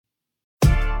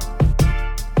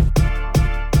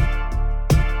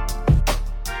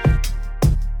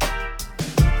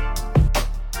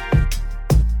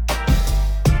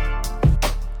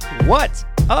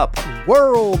up,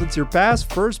 world? It's your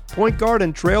past first point guard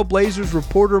and Trailblazers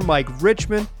reporter, Mike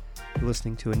Richman. You're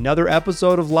listening to another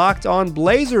episode of Locked On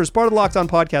Blazers, part of the Locked On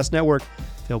Podcast Network,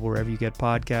 available wherever you get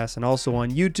podcasts and also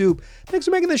on YouTube. Thanks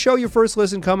for making the show your first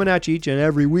listen, coming at you each and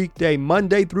every weekday,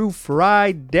 Monday through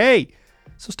Friday.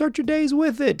 So start your days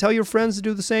with it. Tell your friends to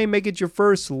do the same. Make it your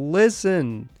first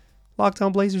listen. Locked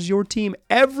On Blazers, your team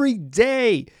every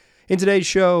day. In today's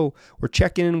show, we're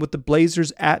checking in with the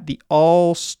Blazers at the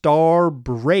All-Star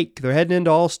break. They're heading into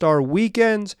All-Star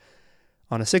weekend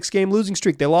on a 6-game losing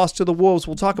streak. They lost to the Wolves.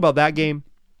 We'll talk about that game.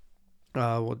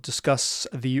 We'll discuss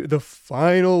the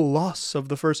final loss of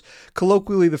the first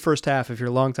half. If you're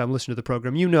a long-time listener to the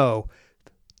program, you know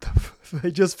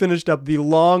they just finished up the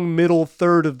long middle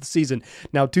third of the season.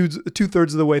 Now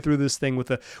two-thirds of the way through this thing with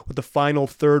the final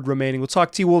third remaining. We'll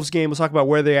talk T-Wolves game. We'll talk about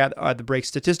where they are at the break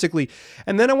statistically.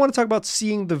 And then I want to talk about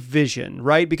seeing the vision,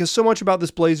 right? Because so much about this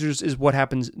Blazers is what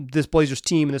happens, this Blazers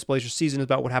team and this Blazers season is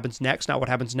about what happens next, not what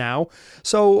happens now.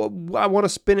 So I want to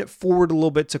spin it forward a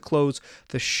little bit to close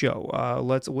the show.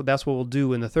 That's what we'll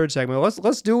do in the third segment.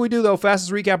 Let's do what we do, though.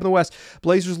 Fastest recap in the West.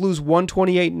 Blazers lose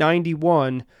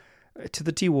 128-91 to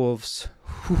the T-Wolves.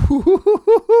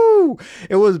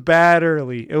 It was bad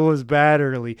early.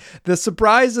 The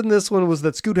surprise in this one was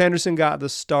that Scoot Henderson got the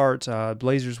start.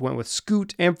 Blazers went with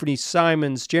Scoot, Anthony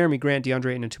Simons, Jeremy Grant,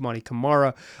 DeAndre Ayton, and Toumani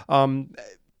Camara.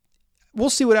 We'll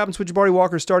see what happens with Jabari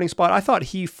Walker's starting spot. I thought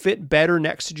he fit better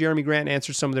next to Jeremy Grant and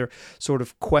answered some of their sort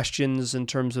of questions in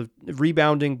terms of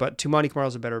rebounding, but Toumani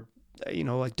Camara's a better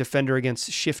defender against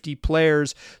shifty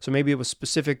players. So maybe it was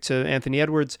specific to Anthony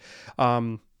Edwards.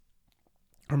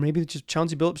 Or maybe just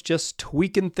Chauncey Billups just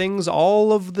tweaking things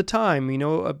all of the time.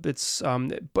 It's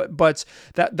but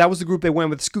that was the group they went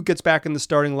with. Scoot gets back in the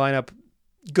starting lineup.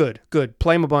 Good.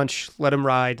 Play him a bunch. Let him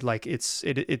ride. Like it's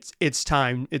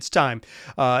time. It's time.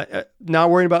 Not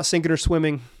worrying about sinking or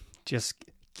swimming. Just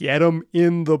get him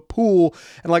in the pool.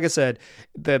 And like I said,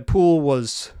 the pool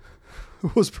was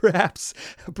perhaps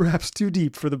too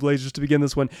deep for the Blazers to begin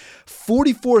this one.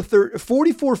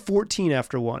 44-14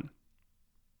 after one.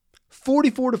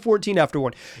 44-14 after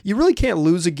one. You really can't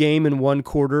lose a game in one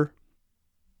quarter,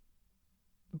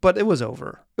 but it was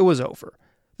over.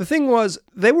 The thing was,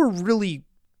 they were really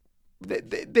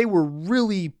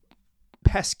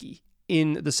pesky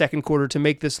in the second quarter to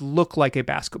make this look like a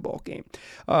basketball game.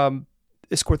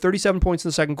 They scored 37 points in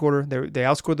the second quarter. They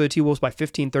outscored the T-Wolves by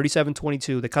 15,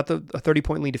 37-22. They cut a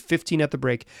 30-point lead to 15 at the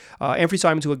break. Anthony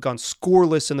Simons, who had gone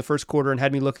scoreless in the first quarter and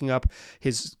had me looking up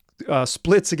his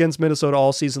splits against Minnesota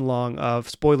all season long.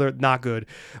 Spoiler, not good.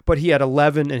 But he had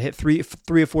 11 and hit three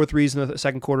of four threes in the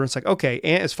second quarter. It's like, okay,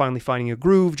 Ant is finally finding a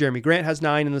groove. Jeremy Grant has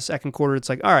 9 in the second quarter. It's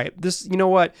like, all right, this, you know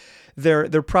what? They're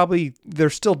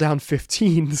still down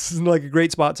 15. This isn't like a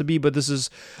great spot to be, but this is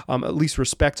at least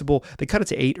respectable. They cut it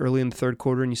to 8 early in the third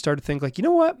quarter, and you start to think like, you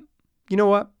know what?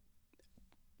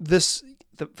 The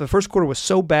first quarter was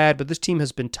so bad, but this team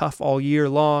has been tough all year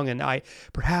long, and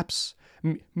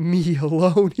me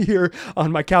alone here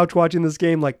on my couch watching this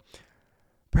game, like,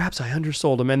 perhaps I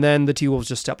undersold them. And then the T-Wolves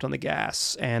just stepped on the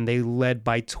gas, and they led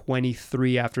by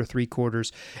 23 after 3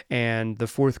 quarters. And the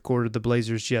fourth quarter, the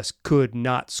Blazers just could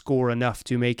not score enough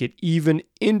to make it even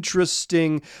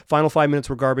interesting. Final 5 minutes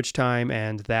were garbage time,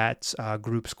 and that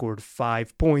group scored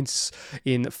 5 points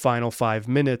in the final 5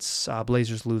 minutes.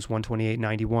 Blazers lose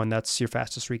 128-91. That's your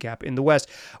fastest recap in the West.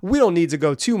 We don't need to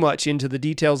go too much into the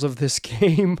details of this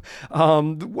game.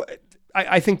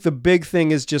 I think the big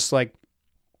thing is just like,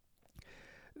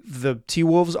 the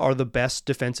T-Wolves are the best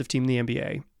defensive team in the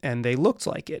NBA, and they looked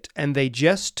like it, and they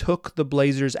just took the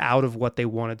Blazers out of what they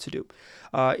wanted to do.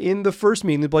 In the first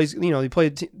meeting, the Blazers, they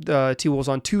played the T-Wolves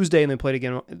on Tuesday, and they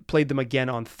played them again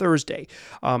on Thursday.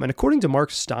 And according to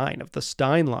Mark Stein of the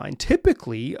Stein Line,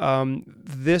 typically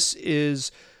this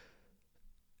is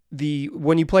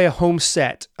when you play a home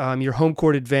set, your home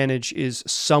court advantage is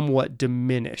somewhat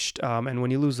diminished, and when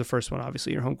you lose the first one,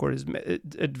 obviously your home court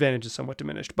advantage is somewhat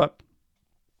diminished, but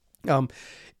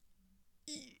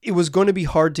it was going to be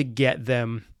hard to get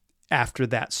them after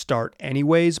that start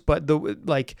anyways, but you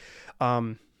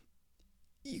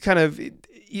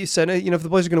said, if the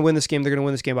Blazers are going to win this game, they're going to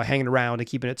win this game by hanging around and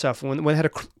keeping it tough. When they had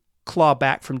a claw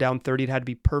back from down 30, it had to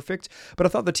be perfect. But I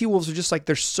thought the T-Wolves are just like,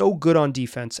 they're so good on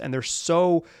defense, and they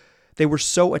were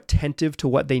so attentive to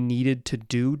what they needed to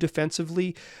do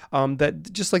defensively,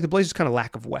 that just like the Blazers' kind of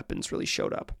lack of weapons really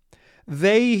showed up.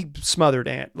 They smothered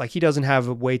Ant. Like, he doesn't have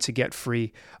a way to get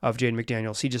free of Jaden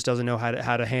McDaniels. He just doesn't know how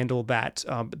to handle that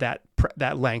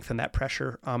length and that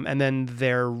pressure. And then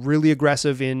they're really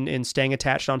aggressive in staying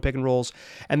attached on pick and rolls.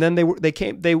 And then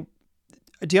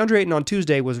DeAndre Ayton on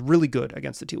Tuesday was really good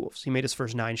against the T-Wolves. He made his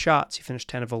first 9 shots. He finished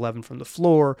 10 of 11 from the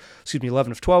floor.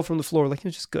 11 of 12 from the floor. Like, he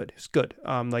was just good. He was good.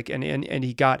 And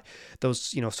he got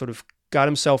those, sort of got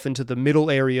himself into the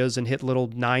middle areas and hit little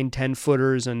 9-10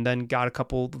 footers, and then got a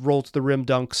couple roll to the rim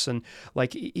dunks, and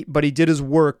but he did his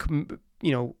work,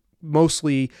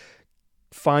 mostly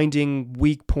finding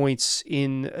weak points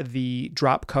in the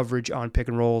drop coverage on pick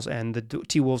and rolls, and the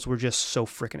T-Wolves were just so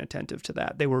freaking attentive to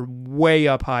that. They were way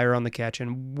up higher on the catch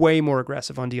and way more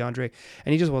aggressive on DeAndre,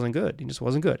 and he just wasn't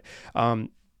good.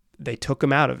 They took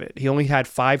him out of it. He only had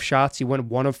 5 shots. He went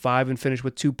 1 of 5 and finished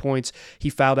with 2 points. He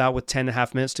fouled out with 10 and a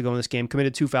half minutes to go in this game,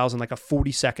 committed 2 fouls in like a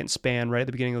 40-second span right at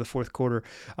the beginning of the fourth quarter.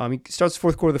 He starts the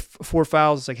fourth quarter with 4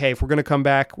 fouls. It's like, hey, if we're going to come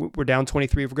back, we're down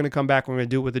 23. If we're going to come back, we're going to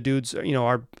do it with the dudes,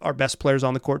 our best players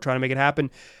on the court trying to make it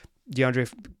happen.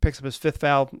 DeAndre picks up his 5th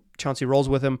foul. Chauncey rolls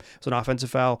with him. It's an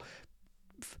offensive foul.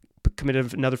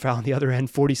 Committed another foul on the other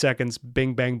end, 40 seconds,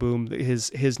 bing, bang, boom.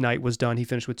 His night was done. He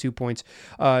finished with 2 points.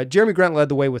 Jeremy Grant led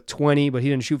the way with 20, but he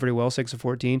didn't shoot very well, 6 of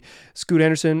 14. Scoot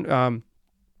Anderson,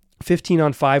 15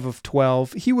 on 5 of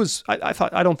 12. He was,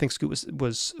 I don't think Scoot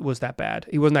was that bad.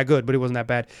 He wasn't that good, but he wasn't that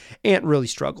bad. Ant really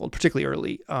struggled, particularly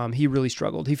early. He really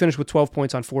struggled. He finished with 12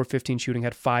 points on 4 of 15 shooting,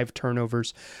 had 5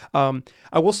 turnovers. I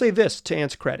will say this to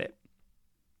Ant's credit.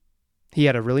 He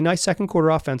had a really nice second quarter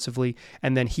offensively,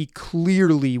 and then he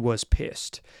clearly was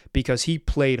pissed because he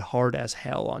played hard as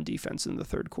hell on defense in the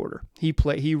third quarter. He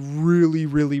really,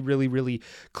 really, really, really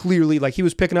clearly, like, he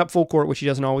was picking up full court, which he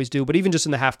doesn't always do, but even just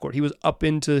in the half court, he was up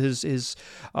into his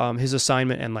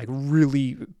assignment and like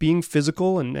really being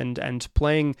physical and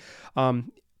playing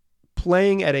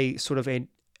at a sort of a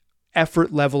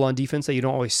effort level on defense that you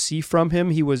don't always see from him.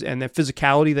 And the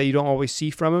physicality that you don't always see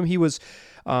from him. He was,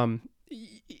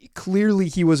 clearly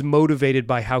he was motivated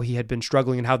by how he had been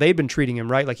struggling and how they'd been treating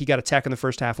him, right? Like, he got a tech in the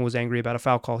first half and was angry about a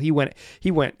foul call. He went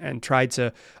and tried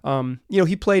to,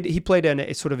 he played in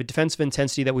a sort of a defensive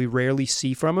intensity that we rarely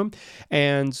see from him.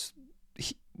 And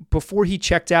before he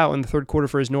checked out in the third quarter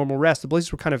for his normal rest, the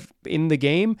Blazers were kind of in the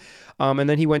game. And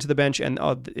then he went to the bench and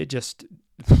it just...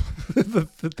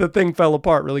 the thing fell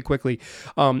apart really quickly.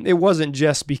 It wasn't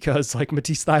just because like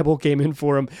Matisse Thybulle came in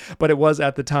for him, but it was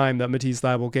at the time that Matisse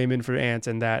Thybulle came in for Ant,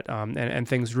 and that and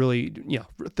things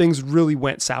really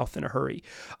went south in a hurry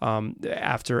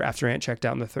after Ant checked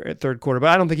out in the third quarter. But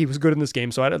I don't think he was good in this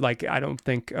game, so I don't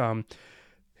think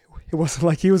it wasn't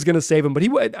like he was going to save him. But he,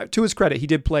 to his credit, he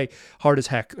did play hard as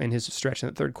heck in his stretch in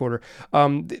the third quarter.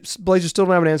 The Blazers still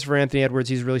don't have an answer for Anthony Edwards.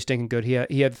 He's really stinking good.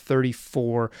 He had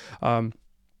 34.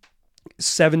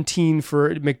 17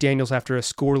 for McDaniels after a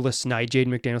scoreless night. Jaden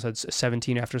McDaniels had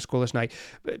 17 after a scoreless night.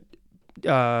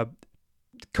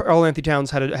 Karl Anthony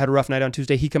Towns had a rough night on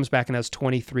Tuesday. He comes back and has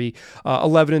 23,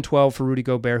 11 and 12 for Rudy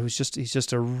Gobert, he's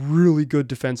just a really good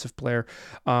defensive player.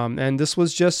 And this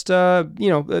was just,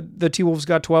 the T-Wolves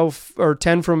got 12 or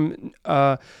 10 from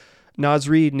Naz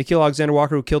Reid. Nickeil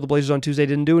Alexander-Walker, who killed the Blazers on Tuesday,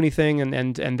 didn't do anything,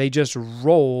 and they just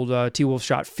rolled. T-Wolves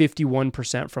shot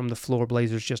 51% from the floor.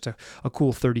 Blazers just a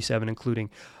cool 37, including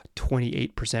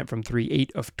 28% from 3,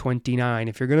 8 of 29.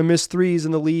 If you're going to miss threes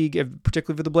in the league,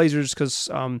 particularly for the Blazers, because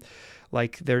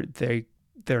they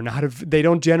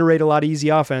don't generate a lot of easy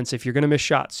offense. If you're going to miss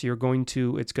shots,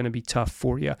 it's going to be tough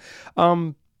for you.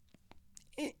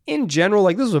 In general,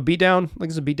 this was a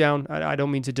beatdown. I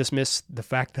don't mean to dismiss the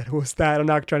fact that it was that. I'm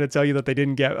not trying to tell you that they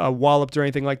didn't get walloped or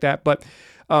anything like that. But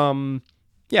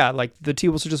the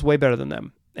T-Wolves are just way better than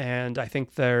them. And I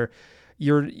think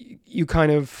you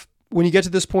kind of, when you get to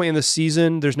this point in the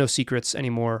season, there's no secrets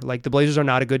anymore. Like, the Blazers are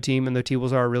not a good team and the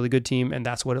T-Wolves are a really good team. And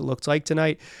that's what it looked like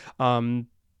tonight.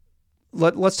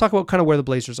 Let's talk about kind of where the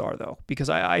Blazers are, though, because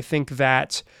I think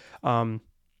that,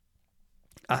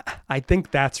 I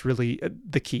think that's really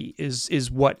the key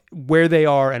is where they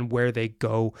are and where they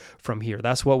go from here.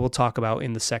 That's what we'll talk about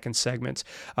in the second segment.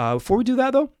 Before we do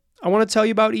that, though, I want to tell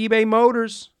you about eBay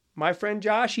Motors. My friend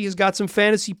Joshy has got some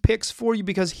fantasy picks for you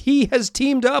because he has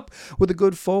teamed up with the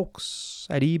good folks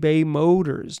at eBay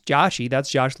Motors. Joshy, that's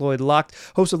Josh Lloyd,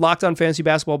 host of Locked On Fantasy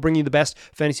Basketball, bringing you the best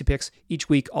fantasy picks each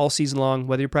week, all season long.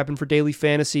 Whether you're prepping for daily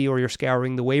fantasy or you're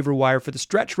scouring the waiver wire for the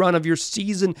stretch run of your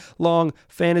season-long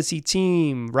fantasy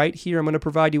team, right here I'm going to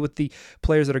provide you with the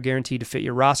players that are guaranteed to fit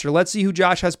your roster. Let's see who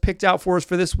Josh has picked out for us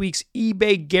for this week's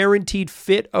eBay Guaranteed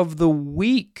Fit of the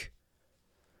Week.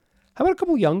 How about a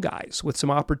couple young guys with some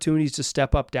opportunities to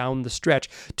step up down the stretch?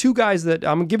 2 guys that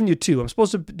I'm giving you 2. I'm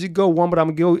supposed to go 1, but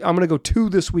I'm going to go 2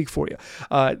 this week for you.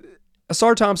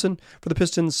 Asar Thompson for the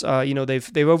Pistons,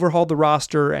 they've overhauled the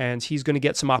roster, and he's going to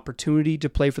get some opportunity to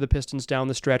play for the Pistons down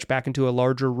the stretch, back into a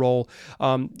larger role.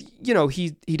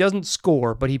 He doesn't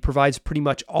score, but he provides pretty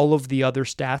much all of the other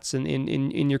stats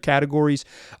in your categories.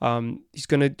 He's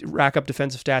going to rack up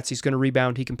defensive stats. He's going to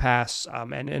rebound. He can pass,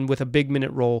 and with a big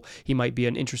minute role, he might be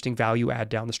an interesting value add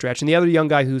down the stretch. And the other young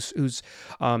guy who's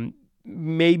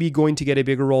maybe going to get a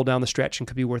bigger role down the stretch and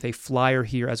could be worth a flyer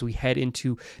here as we head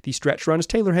into the stretch run is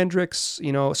Taylor Hendricks.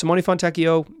 Simone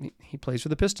Fontecchio, he plays for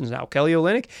the Pistons now. Kelly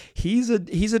Olynyk, he's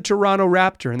a Toronto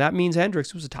Raptor, and that means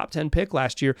Hendricks, who was a top 10 pick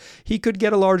last year, he could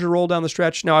get a larger role down the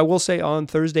stretch. Now, I will say on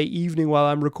Thursday evening while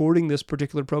I'm recording this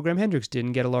particular program, Hendricks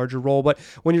didn't get a larger role, but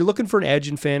when you're looking for an edge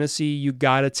in fantasy,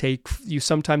 you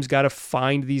sometimes got to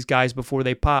find these guys before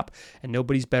they pop, and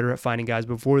nobody's better at finding guys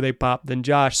before they pop than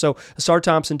Josh. So Asar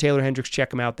Thompson, Taylor Hendricks, check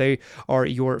them out. They are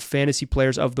your fantasy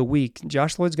players of the week.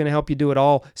 Josh Lloyd's going to help you do it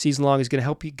all season long. He's going to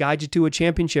help you guide you to a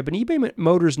championship. And eBay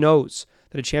Motors knows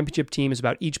that a championship team is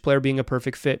about each player being a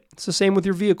perfect fit. It's the same with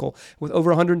your vehicle. With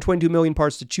over 122 million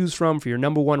parts to choose from for your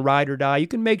number one ride or die, you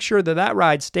can make sure that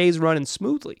ride stays running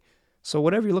smoothly. So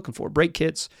whatever you're looking for, brake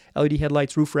kits, LED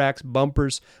headlights, roof racks,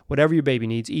 bumpers, whatever your baby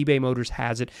needs, eBay Motors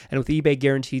has it. And with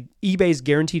eBay's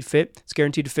guaranteed fit, it's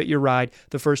guaranteed to fit your ride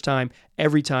the first time,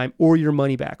 every time, or your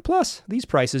money back. Plus, these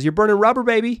prices, you're burning rubber,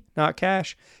 baby, not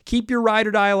cash. Keep your ride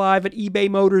or die alive at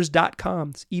ebaymotors.com.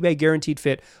 It's eBay guaranteed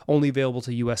fit, only available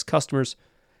to U.S. customers.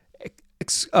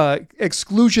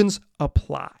 Exclusions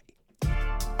apply.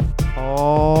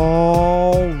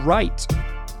 All right.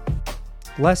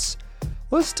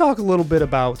 Let's talk a little bit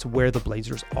about where the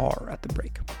Blazers are at the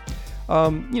break.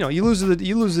 You lose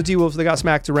the T-Wolves. They got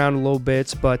smacked around a little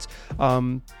bit, but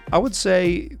I would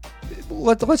say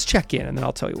let's check in, and then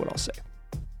I'll tell you what I'll say.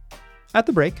 At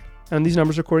the break, and these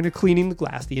numbers are according to Cleaning the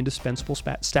Glass, the indispensable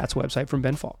stats website from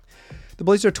Ben Falk. The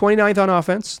Blazers are 29th on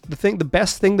offense. The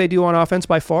best thing they do on offense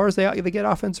by far is they get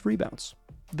offensive rebounds.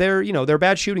 They're a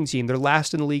bad shooting team. They're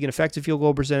last in the league in effective field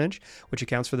goal percentage, which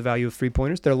accounts for the value of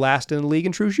three-pointers. They're last in the league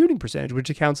in true shooting percentage, which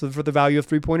accounts for the value of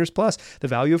three-pointers plus the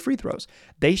value of free throws.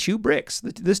 They shoot bricks.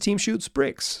 This team shoots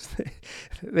bricks.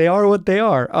 They are what they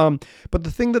are. But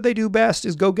the thing that they do best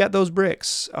is go get those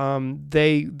bricks.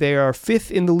 They are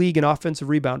fifth in the league in offensive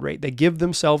rebound rate. They give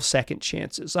themselves second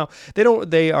chances. Now,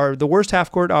 they are the worst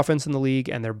half-court offense in the league,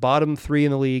 and they're bottom 3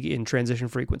 in the league in transition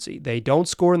frequency. They don't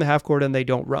score in the half-court, and they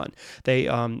don't run.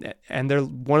 And they're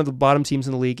one of the bottom teams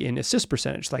in the league in assist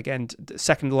percentage, and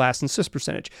second to last in assist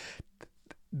percentage.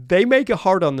 They make it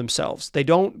hard on themselves. They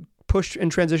don't push in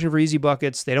transition for easy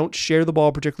buckets. They don't share the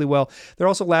ball particularly well. They're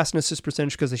also last in assist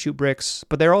percentage because they shoot bricks,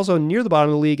 but they're also near the bottom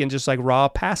of the league in just raw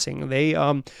passing.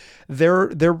 Their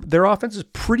offense is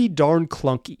pretty darn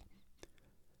clunky.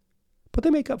 But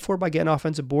they make up for it by getting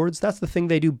offensive boards. That's the thing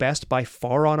they do best by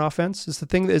far on offense. It's the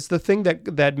thing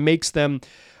that makes them,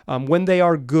 when they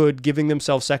are good, giving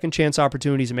themselves second chance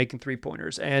opportunities and making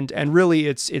 3-pointers. And really,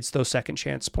 it's those second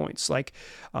chance points.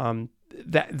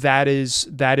 That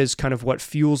is kind of what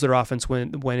fuels their offense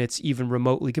when it's even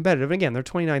remotely competitive. And again, they're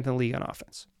 29th in the league on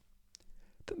offense.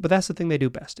 But that's the thing they do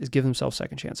best, is give themselves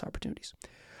second chance opportunities.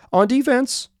 On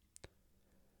defense,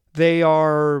 they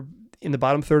are in the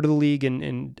bottom third of the league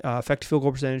in effective field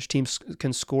goal percentage. Teams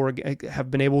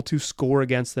have been able to score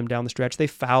against them down the stretch. They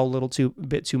foul a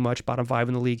bit too much, bottom 5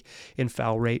 in the league in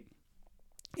foul rate.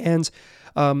 And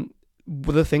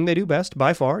the thing they do best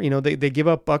by far, they give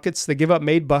up buckets, they give up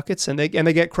made buckets, and they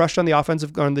get crushed on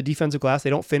the defensive glass.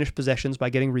 They don't finish possessions by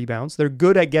getting rebounds. They're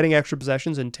good at getting extra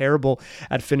possessions and terrible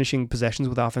at finishing possessions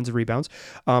with offensive rebounds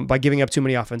by giving up too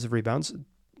many offensive rebounds.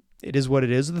 It is what it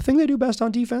is. The thing they do best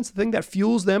on defense, the thing that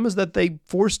fuels them, is that they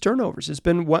force turnovers. It's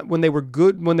been when they were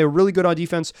really good on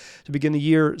defense to begin the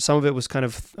year. Some of it was kind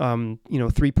of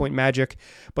 3-point magic,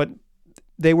 but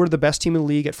they were the best team in the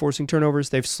league at forcing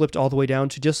turnovers. They've slipped all the way down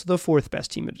to just the 4th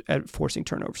best team at forcing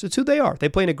turnovers. It's who they are. They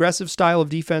play an aggressive style of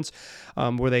defense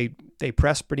where they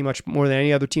press pretty much more than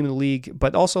any other team in the league,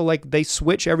 but also they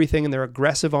switch everything and they're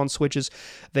aggressive on switches.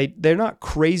 They're not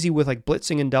crazy with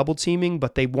blitzing and double teaming,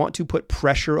 but they want to put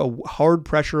hard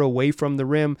pressure away from the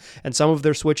rim. And some of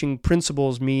their switching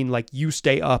principles mean you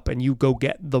stay up and you go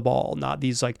get the ball, not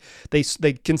these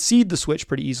they concede the switch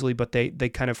pretty easily, but they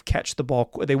kind of catch the ball.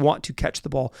 They want to catch the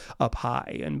ball up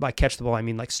high. And by catch the ball, I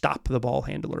mean stop the ball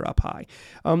handler up high.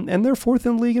 And they're 4th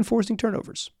in the league in forcing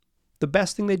turnovers. The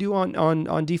best thing they do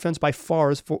on defense by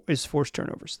far is force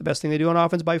turnovers. The best thing they do on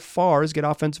offense by far is get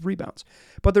offensive rebounds.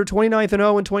 But they're 29th and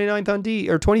 0 and 29th on D,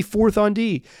 or 24th on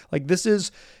D.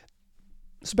 It's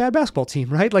a bad basketball team,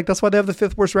 right? That's why they have the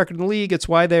 5th worst record in the league. It's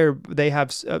why they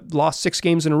have lost 6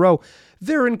 games in a row.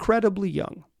 They're incredibly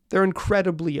young. They're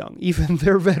incredibly young. Even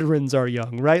their veterans are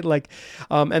young, right? Like,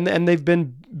 and they've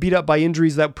been beat up by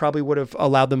injuries that probably would have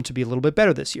allowed them to be a little bit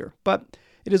better this year. But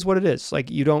it is what it is.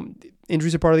 Like,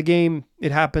 injuries are part of the game.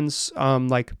 It happens.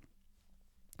 Like,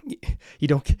 you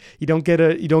don't get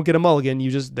a mulligan.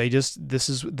 This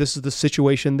is the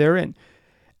situation they're in.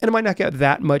 And it might not get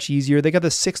that much easier. They got the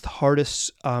 6th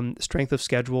hardest strength of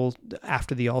schedule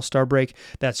after the All-Star break.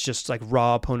 That's just like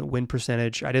raw opponent win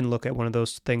percentage. I didn't look at one of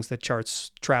those things that charts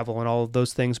travel and all of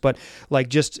those things, but like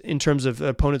just in terms of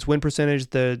opponents' win percentage,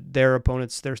 their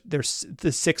opponents, they're the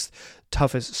 6th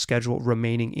toughest schedule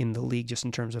remaining in the league, just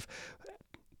in terms of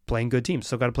playing good teams.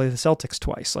 Still got to play the Celtics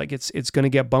twice. Like it's going to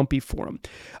get bumpy for them.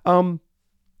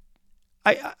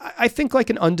 I think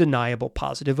like an undeniable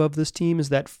positive of this team is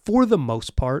that for the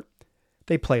most part,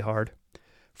 they play hard.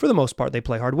 For the most part, they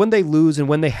play hard. When they lose and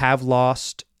when they have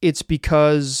lost, it's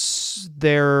because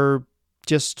they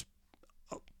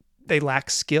lack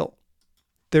skill.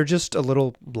 They're just a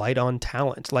little light on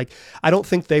talent. Like, I don't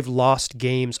think they've lost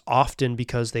games often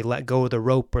because they let go of the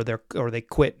rope or they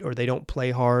quit or they don't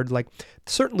play hard. Like,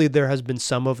 certainly there has been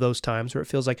some of those times where it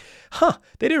feels like,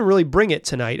 they didn't really bring it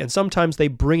tonight. And sometimes they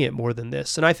bring it more than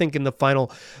this. And I think in the final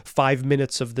 5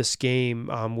 minutes of this game,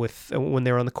 when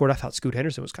they were on the court, I thought Scoot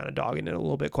Henderson was kind of dogging it a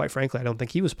little bit. Quite frankly, I don't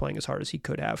think he was playing as hard as he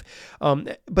could have.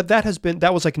 But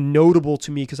that was like notable to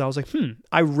me because I was like,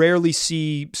 I rarely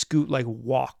see Scoot like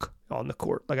walk on the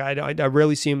court. Like I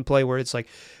rarely see him play where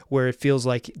it feels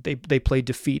like they play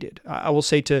defeated. I will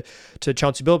say to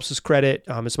Chauncey Billups' credit,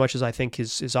 as much as I think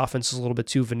his offense is a little bit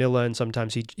too vanilla and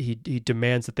sometimes he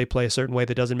demands that they play a certain way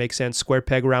that doesn't make sense, square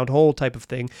peg round hole type of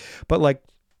thing. But like,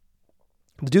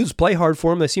 the dudes play hard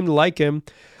for him. They seem to like him.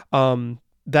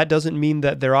 That doesn't mean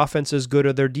that their offense is good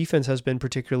or their defense has been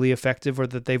particularly effective or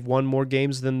that they've won more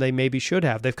games than they maybe should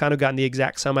have. They've kind of gotten the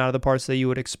exact sum out of the parts that you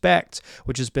would expect,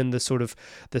 which has been the sort of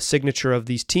the signature of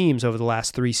these teams over the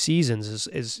last 3 seasons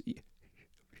is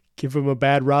give them a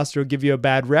bad roster, give you a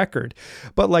bad record.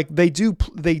 But like they do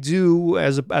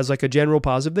as like a general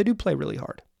positive, they do play really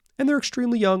hard. And they're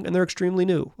extremely young and they're extremely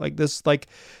new. Like this, like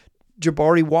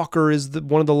Jabari Walker is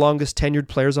one of the longest tenured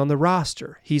players on the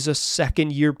roster. He's a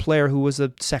second-year player who was a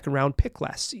 2nd-round pick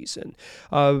last season.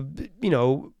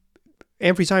 Anfernee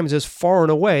Simons is far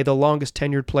and away the longest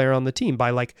tenured player on the team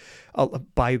by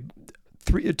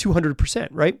 200%,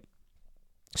 right?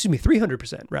 Excuse me,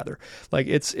 300% rather. Like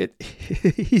it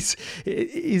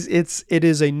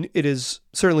is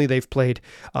certainly they've played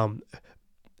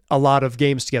a lot of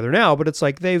games together now, but it's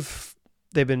like they've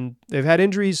had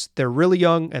injuries. They're really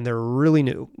young and they're really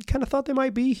new. Kind of thought they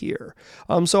might be here.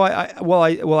 So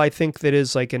I think that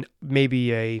is like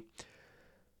maybe a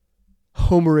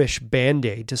homerish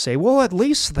band-aid to say, well, at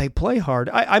least they play hard.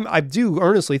 I do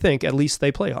earnestly think at least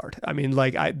they play hard. I mean,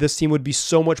 this team would be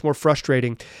so much more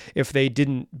frustrating if they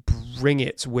didn't bring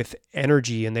it with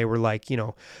energy and they were like,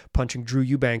 punching Drew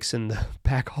Eubanks in the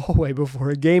back hallway before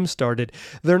a game started.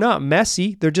 They're not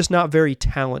messy. They're just not very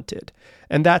talented.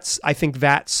 And I think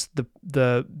that's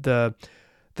the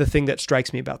thing that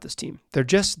strikes me about this team. They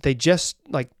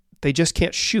just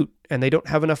can't shoot, and they don't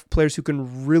have enough players who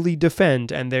can really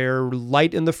defend, and they're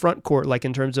light in the front court, like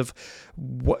in terms of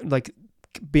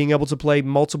being able to play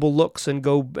multiple looks and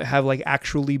go have like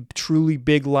actually truly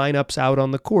big lineups out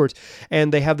on the court.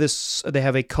 And they have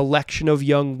a collection of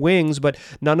young wings, but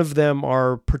none of them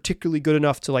are particularly good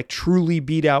enough to like truly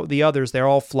beat out the others. They're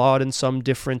all flawed in some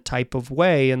different type of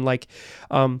way. And like,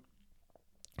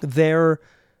 they're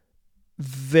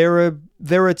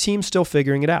a team still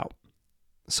figuring it out.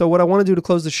 So what I want to do to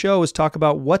close the show is talk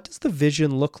about what does the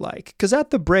vision look like? Because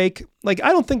at the break, like, I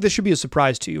don't think this should be a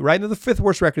surprise to you, right? They're the 5th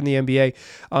worst record in the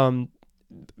NBA.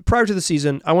 Prior to the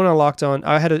season, I went on Locked On.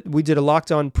 We did a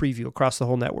Locked On preview across the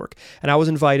whole network, and I was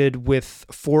invited with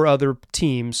 4 other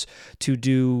teams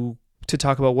to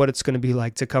talk about what it's going to be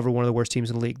like to cover one of the worst teams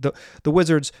in the league. The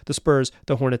Wizards, the Spurs,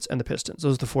 the Hornets, and the Pistons.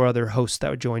 Those are the 4 other hosts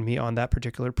that would join me on that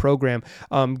particular program.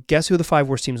 Guess who the 5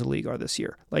 worst teams in the league are this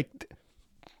year? Like,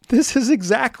 this is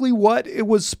exactly what it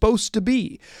was supposed to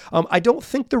be. I don't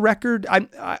think the record,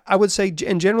 I would say,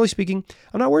 and generally speaking,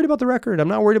 I'm not worried about the record. I'm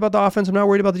not worried about the offense. I'm not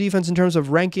worried about the defense in terms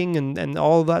of ranking and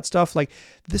all of that stuff. Like,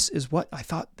 this is what I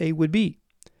thought they would be.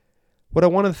 What I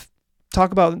want to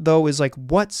talk about, though, is like,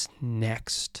 what's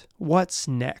next? What's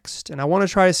next? And I want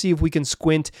to try to see if we can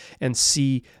squint and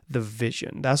see the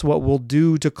vision. That's what we'll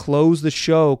do to close the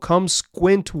show. Come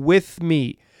squint with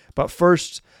me. But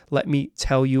first, let me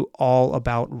tell you all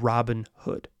about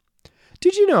Robinhood.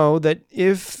 Did you know that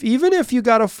even if you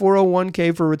got a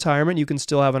 401k for retirement, you can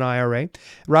still have an IRA?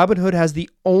 Robinhood has the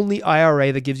only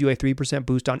IRA that gives you a 3%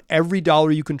 boost on every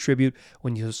dollar you contribute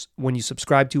when you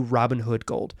subscribe to Robinhood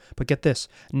Gold. But get this,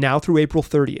 now through April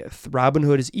 30th,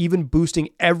 Robinhood is even boosting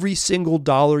every single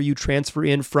dollar you transfer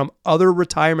in from other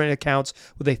retirement accounts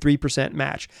with a 3%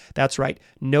 match. That's right,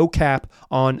 no cap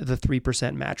on the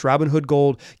 3% match. Robinhood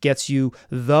Gold gets you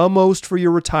the most for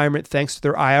your retirement thanks to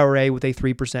their IRA with a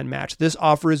 3% match. This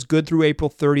offer is good through April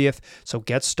 30th, so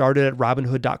get started at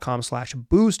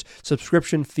robinhood.com/boost.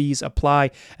 Subscription fees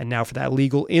apply. And now for that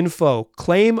legal info.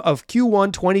 Claim of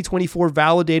Q1 2024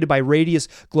 validated by Radius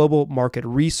Global Market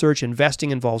Research.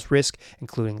 Investing involves risk,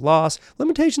 including loss.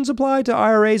 Limitations apply to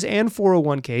IRAs and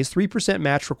 401ks. 3%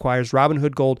 match requires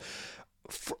Robinhood Gold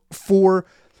for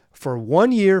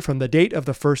 1 year from the date of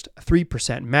the first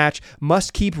 3% match.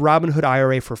 Must keep Robinhood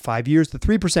IRA for 5 years. The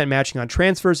 3% matching on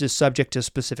transfers is subject to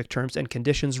specific terms and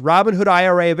conditions. Robinhood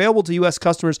IRA available to U.S.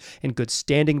 customers in good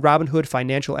standing. Robinhood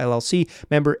Financial LLC,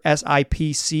 member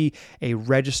SIPC, a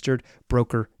registered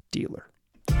broker-dealer.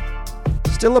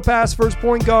 Still a pass first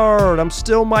point guard. I'm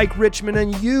still Mike Richman,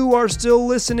 and you are still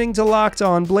listening to Locked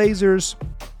On Blazers.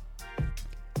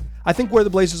 I think where the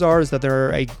Blazers are is that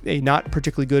they're a not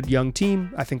particularly good young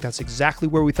team. I think that's exactly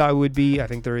where we thought it would be. I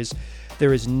think there is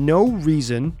no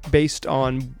reason, based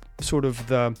on sort of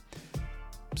the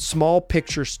small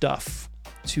picture stuff,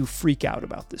 to freak out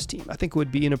about this team. I think it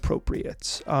would be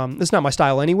inappropriate. It's not my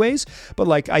style anyways,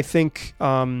 but I think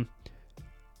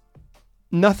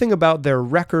nothing about their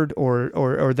record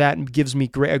or that gives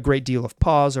me a great deal of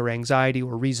pause or anxiety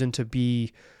or reason to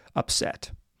be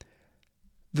upset.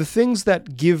 The things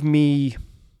that give me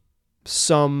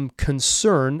some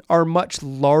concern are much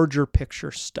larger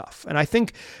picture stuff. And I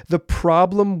think the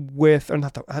problem with, or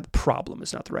not the problem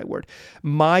is not the right word,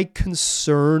 my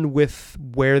concern with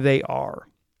where they are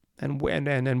and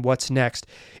what's next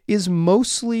is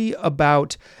mostly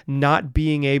about not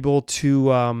being able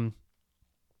to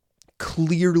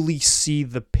clearly see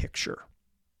the picture.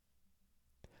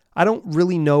 I don't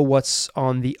really know what's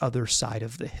on the other side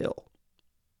of the hill.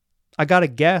 I got to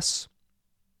guess.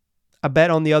 I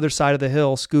bet on the other side of the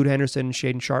hill, Scoot Henderson and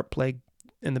Shaedon Sharpe play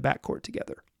in the backcourt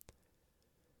together.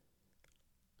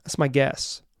 That's my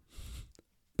guess.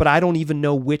 But I don't even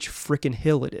know which frickin'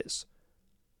 hill it is.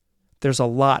 There's a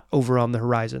lot over on the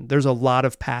horizon. There's a lot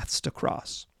of paths to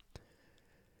cross.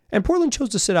 And Portland chose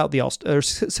to sit out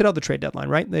the trade deadline,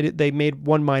 right? They made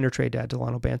one minor trade to add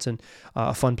Delano Banton,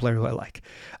 a fun player who I like.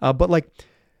 But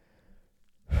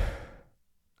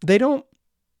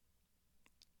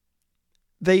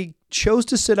they chose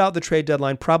to sit out the trade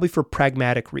deadline probably for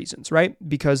pragmatic reasons, right?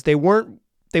 Because they weren't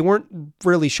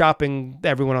really shopping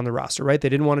everyone on the roster, right? They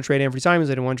didn't want to trade Anthony Simons.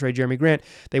 They didn't want to trade Jeremy Grant.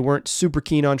 They weren't super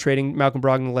keen on trading Malcolm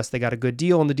Brogdon unless they got a good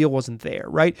deal, and the deal wasn't there,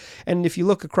 right? And if you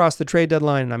look across the trade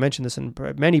deadline, and I mentioned this in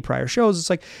many prior shows, it's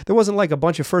like there wasn't a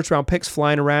bunch of first-round picks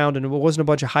flying around, and it wasn't a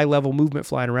bunch of high-level movement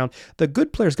flying around. The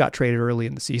good players got traded early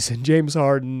in the season. James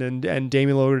Harden and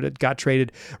Damian Lillard got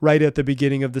traded right at the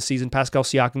beginning of the season. Pascal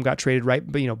Siakam got traded right,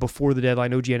 before the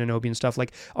deadline. OG Anunoby and stuff.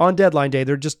 On deadline day,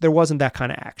 there wasn't that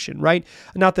kind of action, right?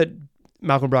 Not that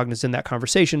Malcolm Brogdon is in that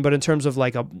conversation, but in terms of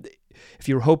if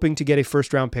you were hoping to get a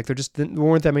first round pick, there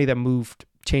weren't that many that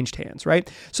changed hands, right?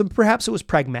 So perhaps it was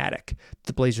pragmatic.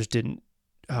 The Blazers didn't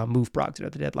move Brogdon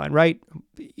at the deadline, right?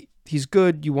 He's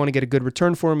good. You want to get a good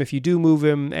return for him if you do move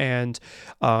him, and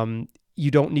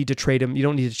you don't need to trade him. You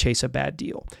don't need to chase a bad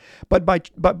deal. But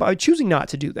by choosing not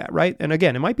to do that, right? And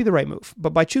again, it might be the right move,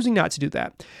 but by choosing not to do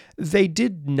that, they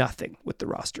did nothing with the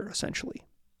roster essentially.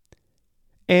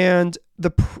 And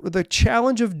the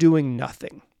challenge of doing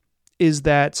nothing is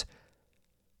that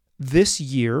this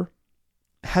year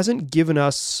hasn't given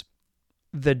us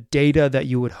the data that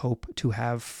you would hope to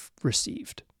have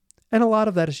received. And a lot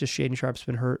of that is just Shaedon Sharpe's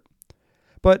been hurt.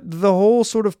 But the whole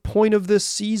sort of point of this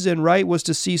season, right, was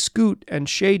to see Scoot and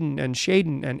Shaedon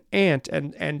and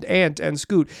Ant and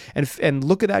Scoot and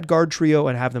look at that guard trio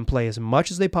and have them play as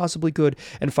much as they possibly could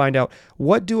and find out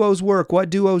what duos work, what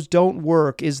duos don't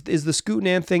work. Is the Scoot and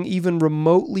Ant thing even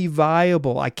remotely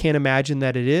viable? I can't imagine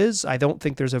that it is. I don't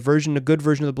think there's a good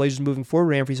version of the Blazers moving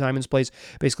forward. Anthony Simons plays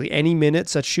basically any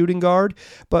minutes at shooting guard,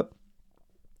 but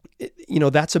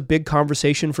that's a big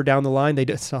conversation for down the line.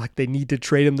 It's not like they need to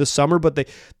trade him this summer, but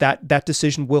that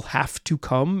decision will have to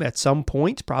come at some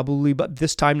point, probably. But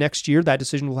this time next year, that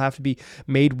decision will have to be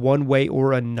made one way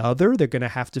or another. They're going to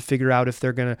have to figure out if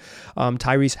they're going to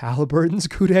Tyrese Halliburton,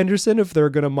 Scoot Henderson, if they're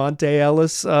going to Monte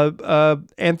Ellis,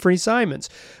 Anthony Simons.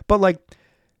 But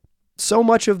so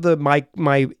much of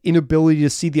my inability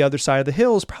to see the other side of the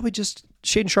hill is probably just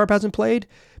Shaedon Sharpe hasn't played?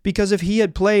 Because if he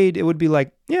had played, it would be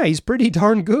like, yeah, he's pretty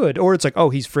darn good. Or it's like, oh,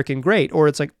 he's freaking great. Or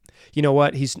it's like, you know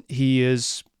what? He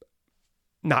is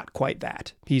not quite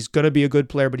that. He's going to be a good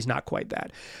player, but he's not quite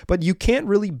that. But you can't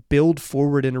really build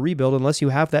forward in a rebuild unless you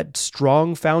have that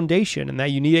strong foundation, and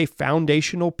that you need a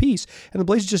foundational piece. And the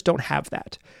Blazers just don't have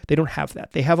that. They don't have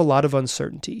that. They have a lot of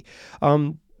uncertainty.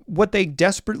 What they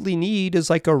desperately need is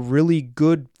like a really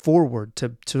good forward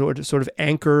to sort of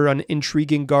anchor an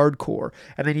intriguing guard core.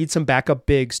 And they need some backup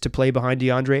bigs to play behind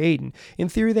DeAndre Ayton. In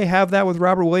theory, they have that with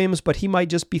Robert Williams, but he might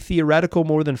just be theoretical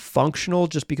more than functional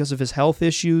just because of his health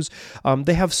issues.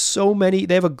 They have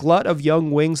a glut of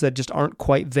young wings that just aren't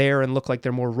quite there and look like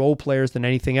they're more role players than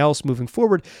anything else moving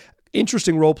forward.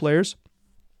 Interesting role players,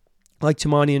 like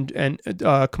Tumani and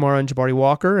Kamara and Jabari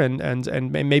Walker,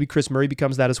 and maybe Chris Murray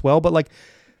becomes that as well. But like,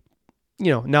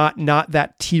 not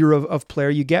that tier of player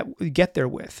you get there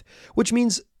with, which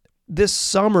means this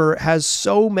summer has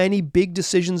so many big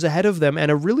decisions ahead of them and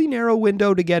a really narrow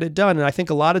window to get it done. And I think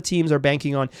a lot of teams are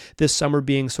banking on this summer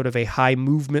being sort of a high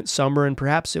movement summer, and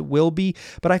perhaps it will be.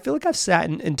 But I feel like I've sat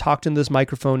and talked in this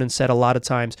microphone and said a lot of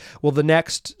times, well, the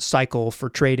next cycle for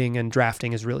trading and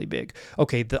drafting is really big.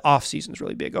 Okay, the offseason is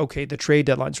really big. Okay, the trade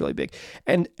deadline is really big.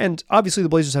 And obviously the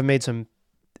Blazers have made some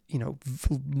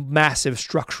massive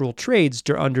structural trades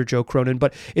under Joe Cronin,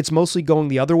 but it's mostly going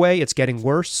the other way. It's getting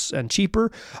worse and cheaper.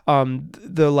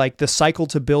 The cycle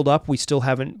to build up, we still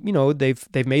haven't,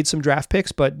 they've made some draft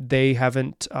picks, but they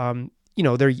haven't,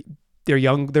 they're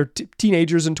young, they're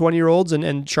teenagers and 20-year-olds,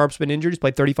 and Sharpe's been injured. He's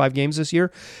played 35 games this year.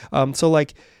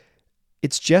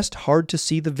 It's just hard to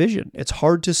see the vision. It's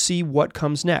hard to see what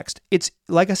comes next. It's,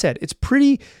 like I said, it's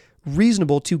pretty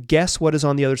reasonable to guess what is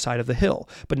on the other side of the hill,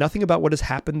 but nothing about what has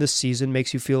happened this season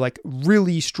makes you feel like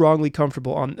really strongly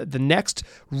comfortable on the next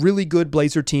really good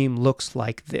Blazer team looks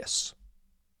like this.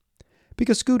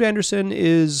 Because Scoot Henderson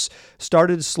is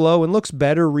started slow and looks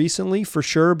better recently for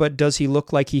sure, but does he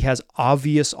look like he has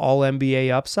obvious all-NBA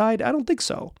upside? I don't think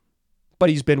so. But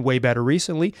he's been way better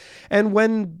recently. And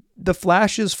when the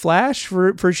flashes flash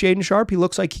for Shaedon Sharpe, he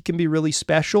looks like he can be really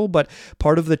special, but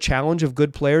part of the challenge of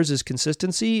good players is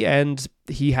consistency, and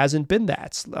he hasn't been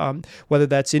that. Whether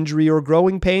that's injury or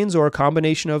growing pains or a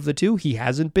combination of the two, he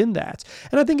hasn't been that.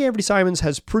 And I think Anthony Simons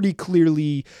has pretty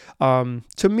clearly,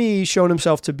 to me, shown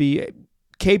himself to be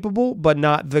capable, but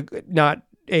not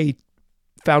a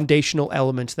foundational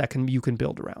element that you can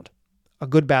build around. A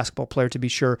good basketball player to be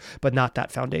sure, but not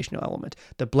that foundational element.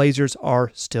 The Blazers are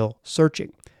still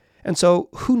searching. And so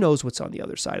who knows what's on the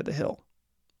other side of the hill?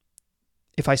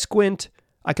 If I squint,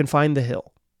 I can find the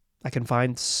hill. I can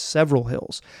find several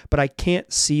hills, but I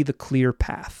can't see the clear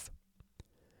path.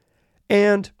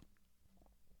 And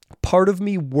part of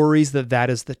me worries that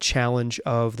is the challenge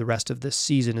of the rest of this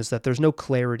season, is that there's no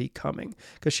clarity coming,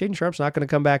 because Shaedon Sharpe's not going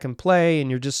to come back and play, and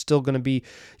you're just still going to be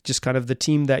just kind of the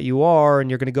team that you are,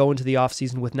 and you're going to go into the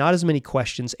offseason with not as many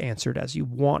questions answered as you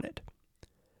wanted.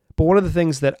 But one of the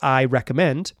things that I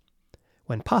recommend,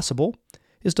 when possible,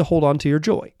 is to hold on to your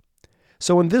joy.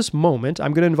 So in this moment,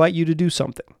 I'm going to invite you to do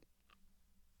something.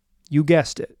 You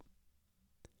guessed it.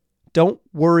 Don't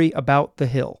worry about the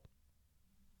hill.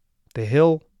 The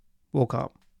hill will come.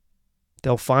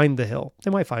 They'll find the hill.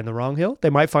 They might find the wrong hill. They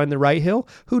might find the right hill.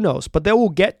 Who knows? But they will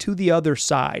get to the other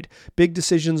side. Big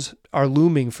decisions are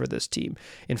looming for this team.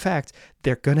 In fact,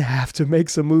 they're going to have to make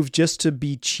some moves just to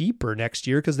be cheaper next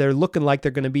year, because they're looking like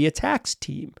they're going to be a tax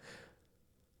team.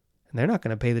 And they're not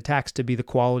going to pay the tax to be the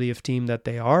quality of team that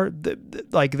they are.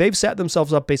 They've set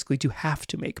themselves up basically to have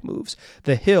to make moves.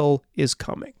 The hill is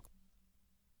coming.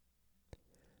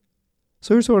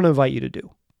 So here's what I'm going to invite you to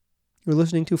do. You're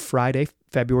listening to Friday,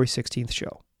 February 16th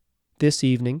show. This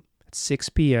evening at 6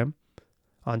 p.m.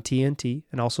 on TNT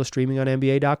and also streaming on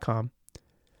NBA.com,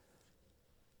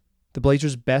 the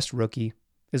Blazers' best rookie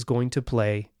is going to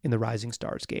play in the Rising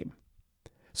Stars game.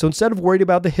 So instead of worried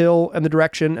about the hill and the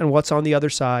direction and what's on the other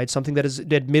side, something that is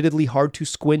admittedly hard to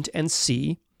squint and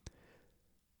see,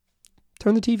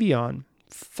 turn the TV on.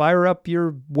 Fire up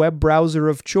your web browser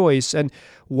of choice and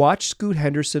watch Scoot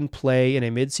Henderson play in a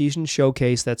midseason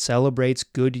showcase that celebrates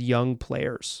good young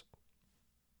players.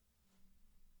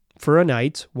 For a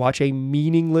night, watch a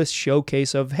meaningless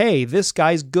showcase of, hey, this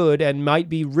guy's good and might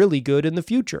be really good in the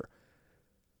future.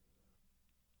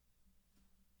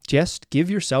 Just give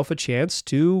yourself a chance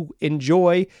to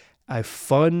enjoy a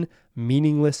fun,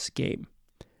 meaningless game.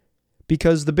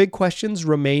 Because the big questions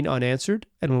remain unanswered,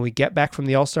 and when we get back from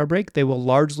the All-Star break, they will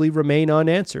largely remain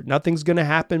unanswered. Nothing's going to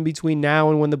happen between now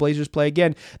and when the Blazers play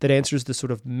again that answers the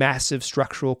sort of massive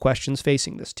structural questions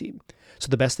facing this team. So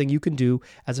the best thing you can do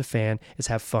as a fan is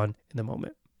have fun in the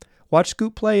moment. Watch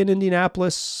Scoot play in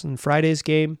Indianapolis in Friday's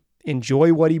game.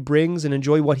 Enjoy what he brings and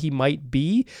enjoy what he might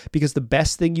be, because the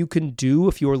best thing you can do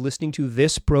if you're listening to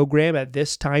this program at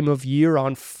this time of year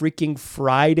on freaking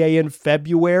Friday in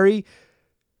February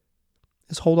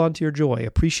is hold on to your joy.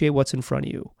 Appreciate what's in front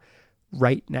of you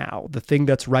right now, the thing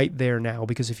that's right there now,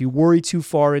 because if you worry too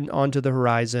far onto the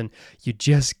horizon, you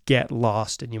just get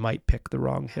lost and you might pick the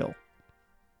wrong hill.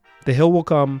 The hill will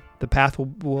come. The path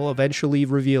will eventually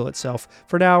reveal itself.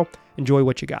 For now, enjoy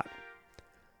what you got.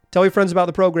 Tell your friends about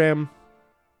the program.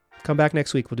 Come back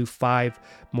next week. We'll do 5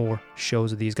 more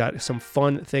shows of these. Got some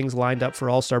fun things lined up for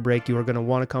All-Star break. You are going to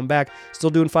want to come back. Still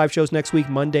doing 5 shows next week,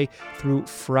 Monday through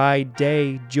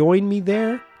Friday. Join me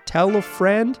there. Tell a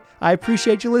friend. I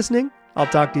appreciate you listening. I'll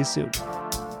talk to you soon.